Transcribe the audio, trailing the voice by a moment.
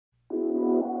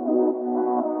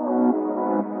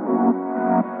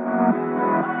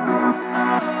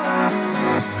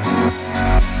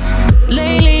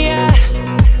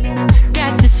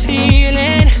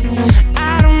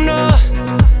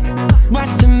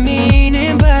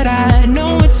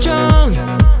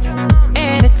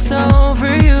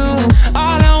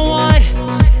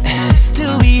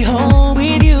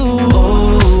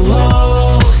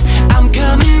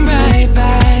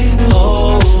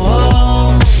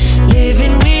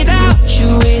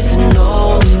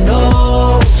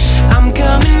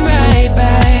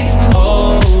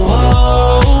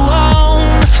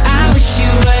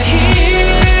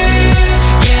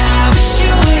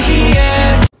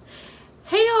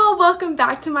welcome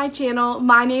back to my channel.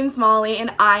 My name's Molly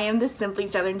and I am the Simply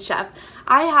Southern Chef.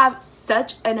 I have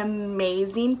such an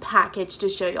amazing package to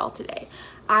show y'all today.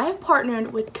 I have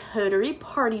partnered with Coterie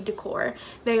Party Decor.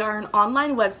 They are an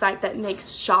online website that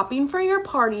makes shopping for your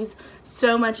parties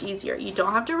so much easier. You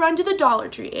don't have to run to the Dollar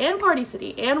Tree and Party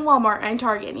City and Walmart and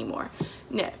Target anymore.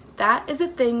 No, that is a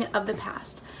thing of the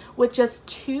past. With just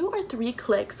 2 or 3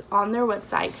 clicks on their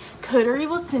website, Coterie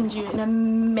will send you an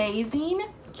amazing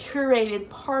curated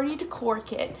party decor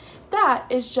kit that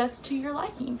is just to your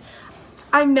liking.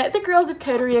 I met the girls of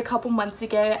Coterie a couple months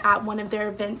ago at one of their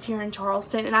events here in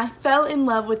Charleston and I fell in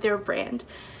love with their brand.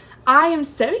 I am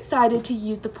so excited to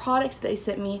use the products they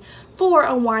sent me for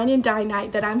a wine and dine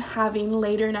night that I'm having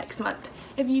later next month.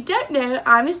 If you don't know,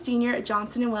 I'm a senior at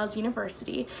Johnson & Wales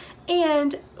University,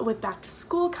 and with back to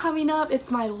school coming up,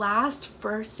 it's my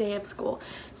first day of school.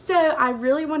 So I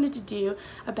really wanted to do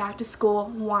a back to school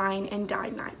wine and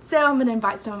dine night. So I'm going to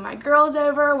invite some of my girls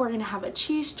over, we're going to have a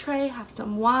cheese tray, have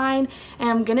some wine, and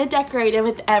I'm going to decorate it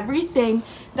with everything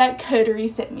that Coterie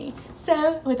sent me.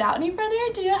 So without any further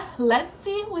ado, let's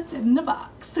see what's in the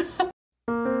box.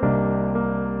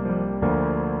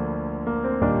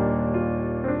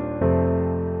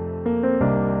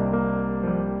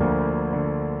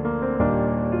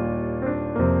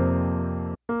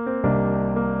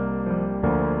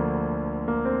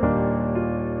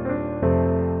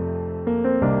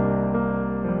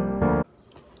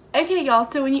 Okay y'all,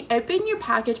 so when you open your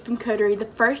package from Coterie, the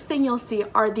first thing you'll see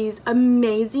are these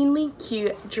amazingly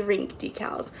cute drink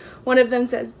decals. One of them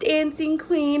says Dancing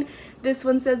Queen, this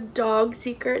one says Dog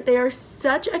Seeker. They are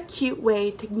such a cute way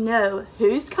to know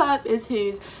whose cup is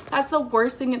whose. That's the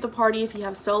worst thing at the party if you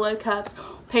have solo cups,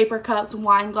 paper cups,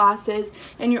 wine glasses,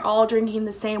 and you're all drinking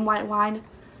the same white wine.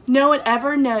 No one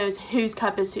ever knows whose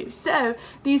cup is whose. So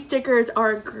these stickers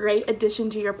are a great addition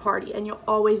to your party and you'll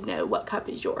always know what cup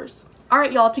is yours.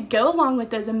 Alright y'all, to go along with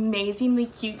those amazingly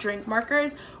cute drink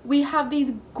markers, we have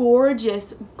these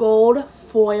gorgeous gold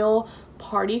foil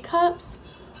party cups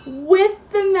with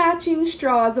the matching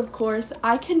straws, of course.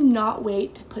 I cannot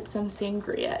wait to put some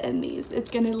sangria in these. It's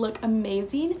going to look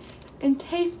amazing and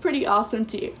taste pretty awesome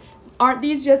too. Aren't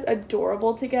these just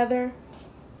adorable together?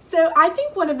 So I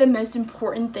think one of the most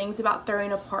important things about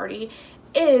throwing a party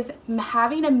is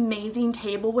having amazing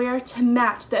tableware to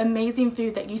match the amazing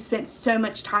food that you spent so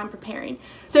much time preparing.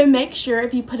 So make sure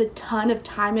if you put a ton of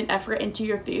time and effort into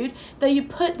your food that you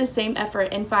put the same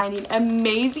effort in finding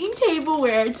amazing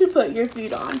tableware to put your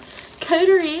food on.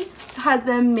 Coterie has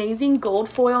the amazing gold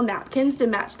foil napkins to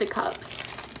match the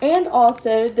cups, and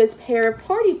also this pair of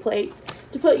party plates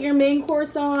to put your main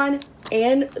course on,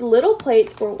 and little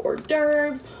plates for hors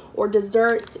d'oeuvres or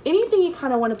desserts, anything you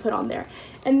kind of want to put on there.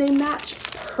 And they match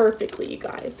perfectly, you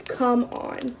guys. Come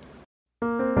on.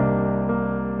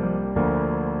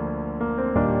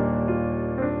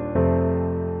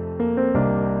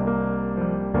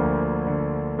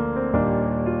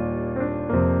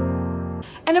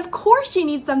 And of course you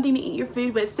need something to eat your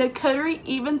food with, so Coterie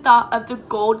even thought of the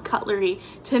gold cutlery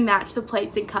to match the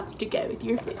plates and cups to go with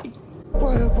your food.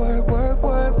 Work, work, work,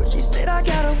 work, but she said I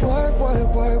gotta work,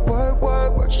 work, work, work,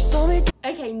 work, work. She saw me.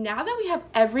 Okay, now that we have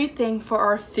everything for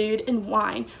our food and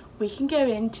wine, we can go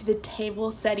into the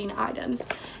table setting items.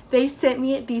 They sent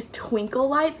me these twinkle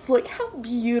lights. Look how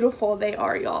beautiful they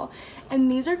are, y'all. And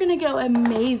these are gonna go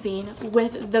amazing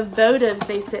with the votives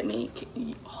they sent me.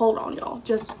 Hold on, y'all,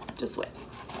 just wait.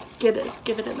 Give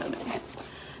it a moment.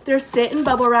 They're sent in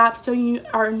bubble wrap so you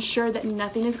are ensured that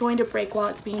nothing is going to break while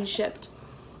it's being shipped.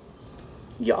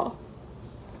 Y'all,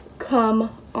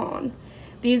 come on.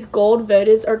 These gold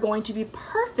votives are going to be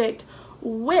perfect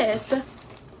with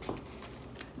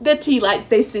the tea lights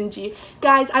they send you.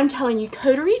 Guys, I'm telling you,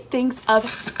 Coterie thinks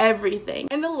of everything.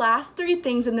 And the last 3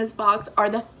 things in this box are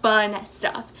the fun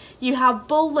stuff. You have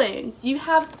balloons, you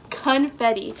have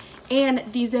confetti, and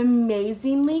these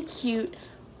amazingly cute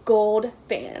gold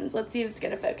fans. Let's see if it's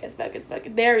gonna focus.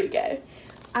 There we go.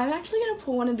 I'm actually gonna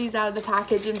pull one of these out of the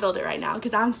package and build it right now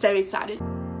because I'm so excited.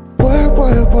 Work,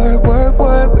 work, work, work,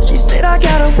 work, but she said I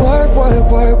gotta work, work,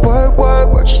 work, work, work,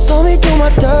 work. She saw me do my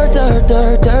dirt, dirt,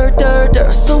 dirt, dirt, dirt,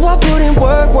 dirt. So I put in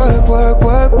work, work, work,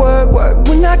 work, work, work.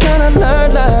 We're not gonna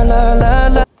learn, la, la, la,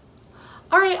 la.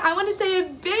 Alright, I want to say a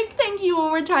big thank you one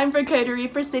more time for Coterie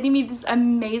for sending me this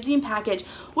amazing package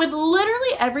with literally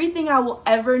everything I will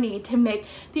ever need to make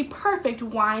the perfect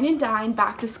wine and dine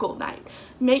back to school night.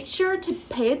 Make sure to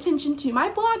pay attention to my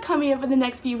blog coming up in the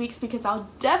next few weeks because I'll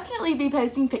definitely be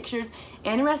posting pictures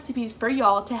and recipes for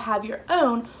y'all to have your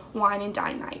own wine and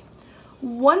dine night.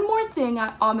 One more thing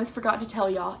I almost forgot to tell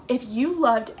y'all. If you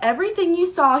loved everything you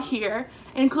saw here,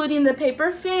 including the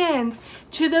paper fans,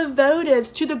 to the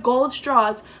votives, to the gold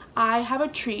straws, I have a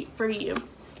treat for you.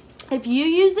 If you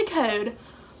use the code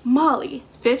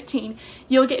MOLLY15,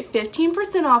 you'll get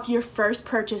 15% off your first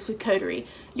purchase with Coterie.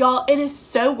 Y'all, it is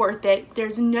so worth it.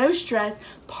 There's no stress.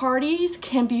 Parties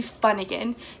can be fun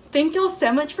again. Thank y'all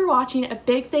so much for watching. A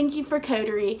big thank you for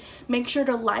Coterie. Make sure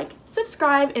to like,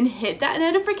 subscribe, and hit that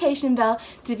notification bell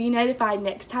to be notified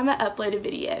next time I upload a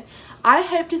video. I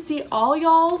hope to see all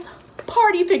y'all's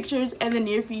party pictures in the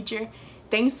near future.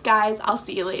 Thanks guys, I'll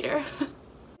see you later.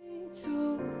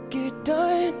 Get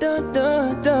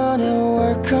done, and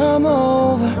work come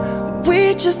over.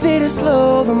 We just need to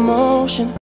slow the motion.